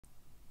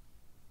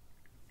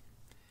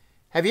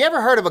Have you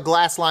ever heard of a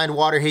glass-lined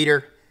water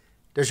heater?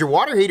 Does your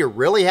water heater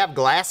really have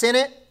glass in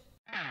it?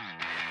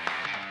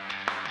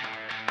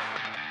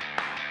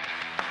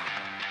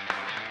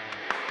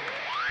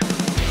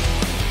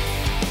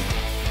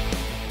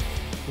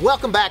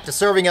 Welcome back to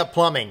Serving Up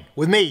Plumbing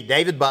with me,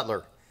 David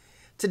Butler.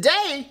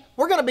 Today,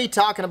 we're going to be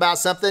talking about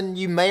something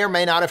you may or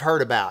may not have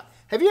heard about.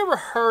 Have you ever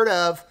heard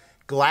of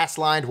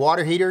glass-lined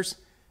water heaters?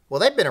 Well,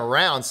 they've been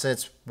around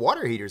since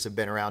water heaters have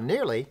been around,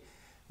 nearly.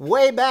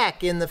 Way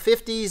back in the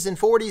 50s and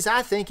 40s,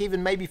 I think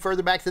even maybe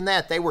further back than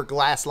that, they were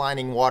glass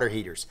lining water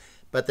heaters.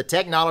 But the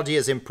technology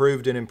has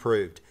improved and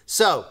improved.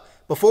 So,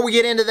 before we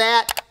get into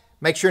that,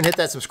 make sure and hit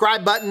that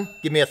subscribe button,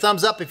 give me a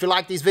thumbs up if you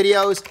like these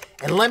videos,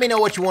 and let me know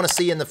what you want to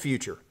see in the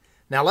future.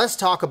 Now let's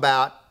talk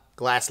about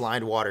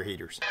glass-lined water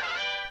heaters.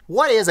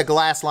 What is a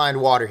glass-lined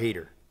water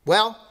heater?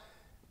 Well,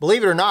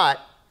 believe it or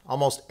not,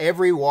 almost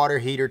every water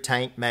heater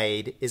tank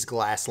made is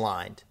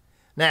glass-lined.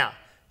 Now,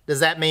 does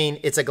that mean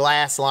it's a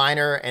glass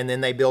liner and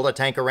then they build a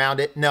tank around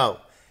it? No.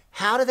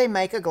 How do they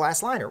make a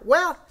glass liner?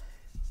 Well,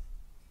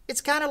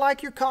 it's kind of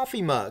like your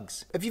coffee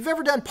mugs. If you've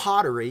ever done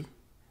pottery,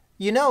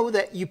 you know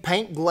that you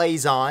paint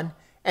glaze on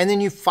and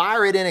then you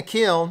fire it in a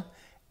kiln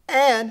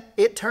and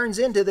it turns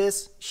into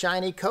this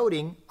shiny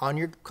coating on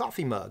your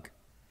coffee mug.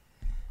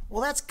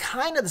 Well, that's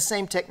kind of the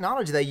same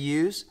technology they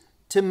use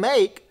to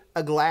make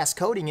a glass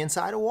coating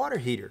inside a water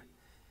heater.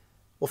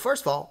 Well,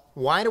 first of all,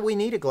 why do we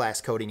need a glass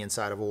coating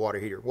inside of a water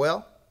heater?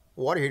 Well,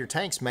 a water heater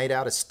tank's made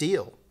out of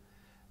steel.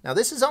 Now,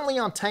 this is only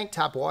on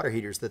tank-top water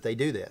heaters that they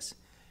do this,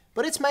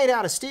 but it's made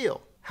out of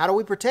steel. How do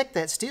we protect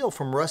that steel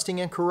from rusting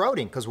and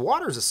corroding? Because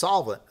water is a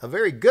solvent, a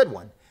very good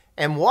one,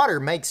 and water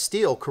makes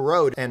steel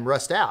corrode and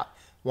rust out.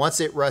 Once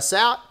it rusts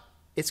out,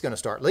 it's going to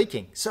start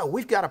leaking. So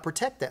we've got to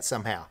protect that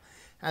somehow.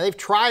 Now, they've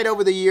tried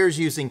over the years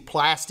using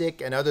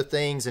plastic and other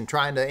things and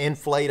trying to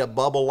inflate a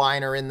bubble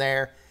liner in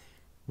there.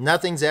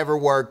 Nothing's ever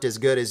worked as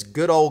good as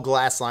good old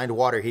glass-lined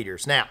water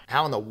heaters. Now,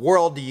 how in the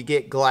world do you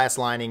get glass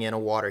lining in a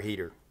water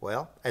heater?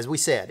 Well, as we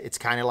said, it's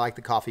kind of like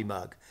the coffee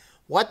mug.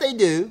 What they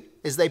do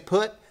is they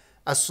put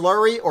a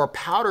slurry or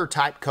powder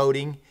type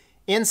coating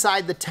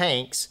inside the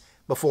tanks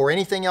before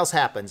anything else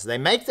happens. They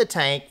make the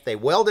tank, they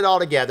weld it all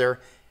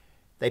together,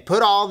 they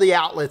put all the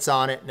outlets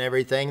on it and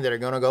everything that are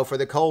going to go for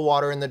the cold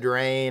water in the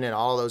drain and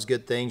all those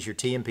good things, your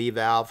T&P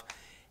valve.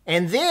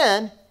 And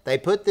then they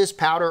put this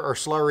powder or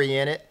slurry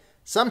in it.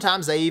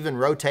 Sometimes they even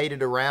rotate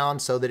it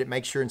around so that it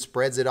makes sure and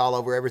spreads it all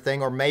over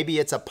everything, or maybe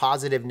it's a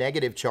positive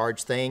negative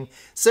charge thing,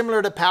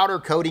 similar to powder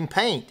coating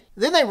paint.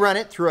 Then they run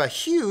it through a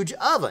huge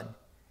oven,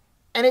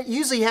 and it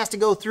usually has to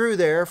go through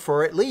there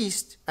for at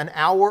least an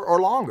hour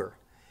or longer.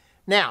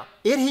 Now,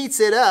 it heats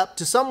it up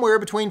to somewhere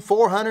between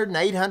 400 and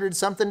 800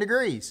 something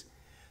degrees.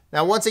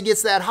 Now, once it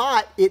gets that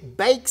hot, it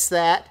bakes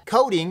that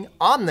coating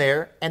on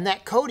there, and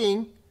that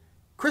coating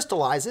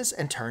crystallizes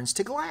and turns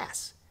to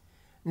glass.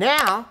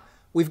 Now,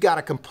 we've got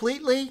a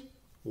completely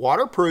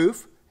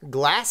waterproof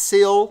glass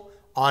seal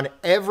on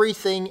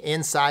everything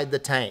inside the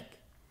tank.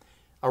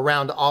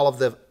 Around all of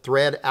the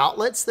thread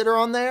outlets that are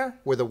on there,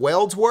 where the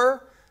welds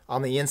were,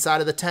 on the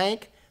inside of the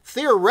tank.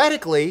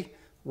 Theoretically,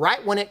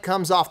 right when it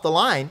comes off the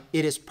line,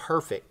 it is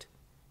perfect.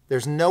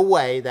 There's no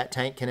way that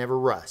tank can ever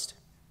rust.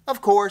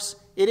 Of course,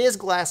 it is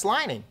glass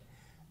lining.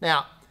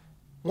 Now,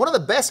 one of the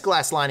best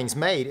glass linings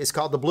made is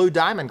called the Blue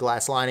Diamond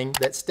glass lining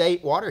that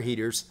State Water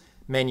Heaters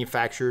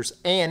manufactures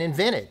and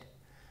invented.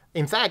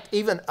 In fact,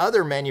 even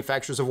other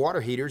manufacturers of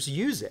water heaters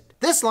use it.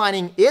 This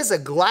lining is a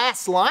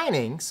glass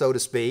lining, so to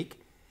speak,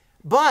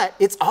 but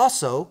it's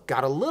also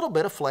got a little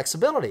bit of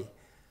flexibility.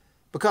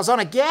 Because on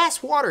a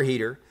gas water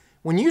heater,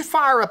 when you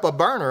fire up a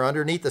burner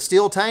underneath the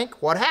steel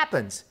tank, what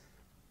happens?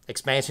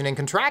 Expansion and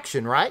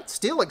contraction, right?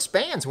 Steel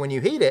expands when you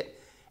heat it.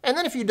 And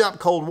then if you dump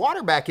cold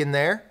water back in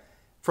there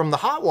from the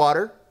hot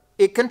water,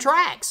 it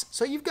contracts.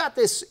 So you've got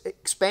this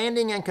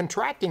expanding and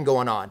contracting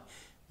going on.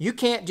 You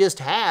can't just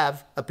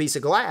have a piece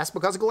of glass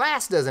because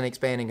glass doesn't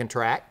expand and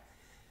contract,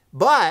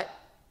 but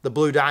the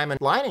Blue Diamond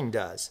lining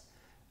does.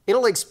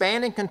 It'll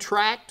expand and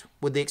contract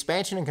with the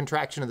expansion and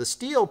contraction of the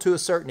steel to a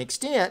certain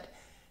extent,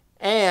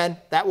 and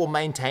that will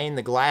maintain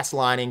the glass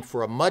lining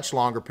for a much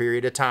longer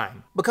period of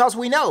time. Because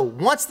we know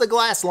once the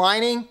glass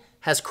lining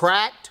has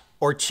cracked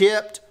or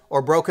chipped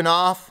or broken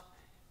off,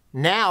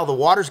 now the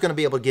water's going to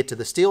be able to get to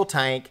the steel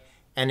tank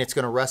and it's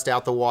going to rust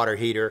out the water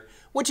heater,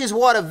 which is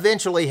what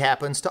eventually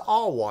happens to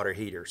all water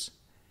heaters.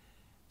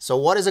 So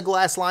what is a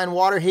glass-lined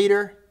water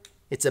heater?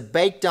 It's a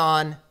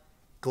baked-on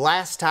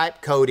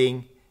glass-type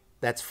coating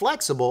that's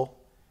flexible,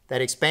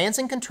 that expands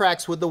and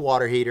contracts with the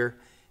water heater,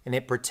 and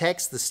it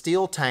protects the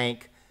steel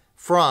tank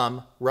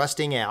from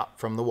rusting out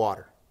from the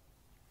water.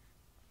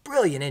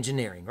 Brilliant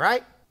engineering,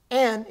 right?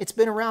 And it's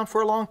been around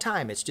for a long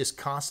time. It's just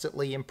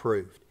constantly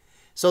improved.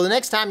 So the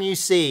next time you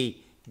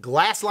see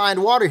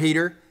glass-lined water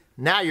heater,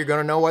 now you're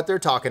going to know what they're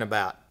talking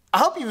about. I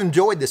hope you've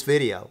enjoyed this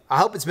video. I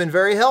hope it's been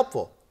very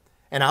helpful.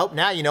 And I hope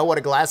now you know what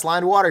a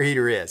glass-lined water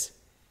heater is.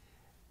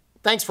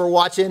 Thanks for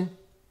watching.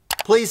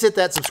 Please hit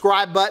that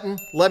subscribe button.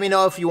 Let me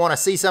know if you want to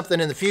see something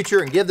in the future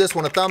and give this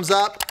one a thumbs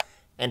up.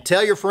 And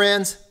tell your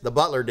friends the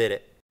Butler did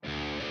it.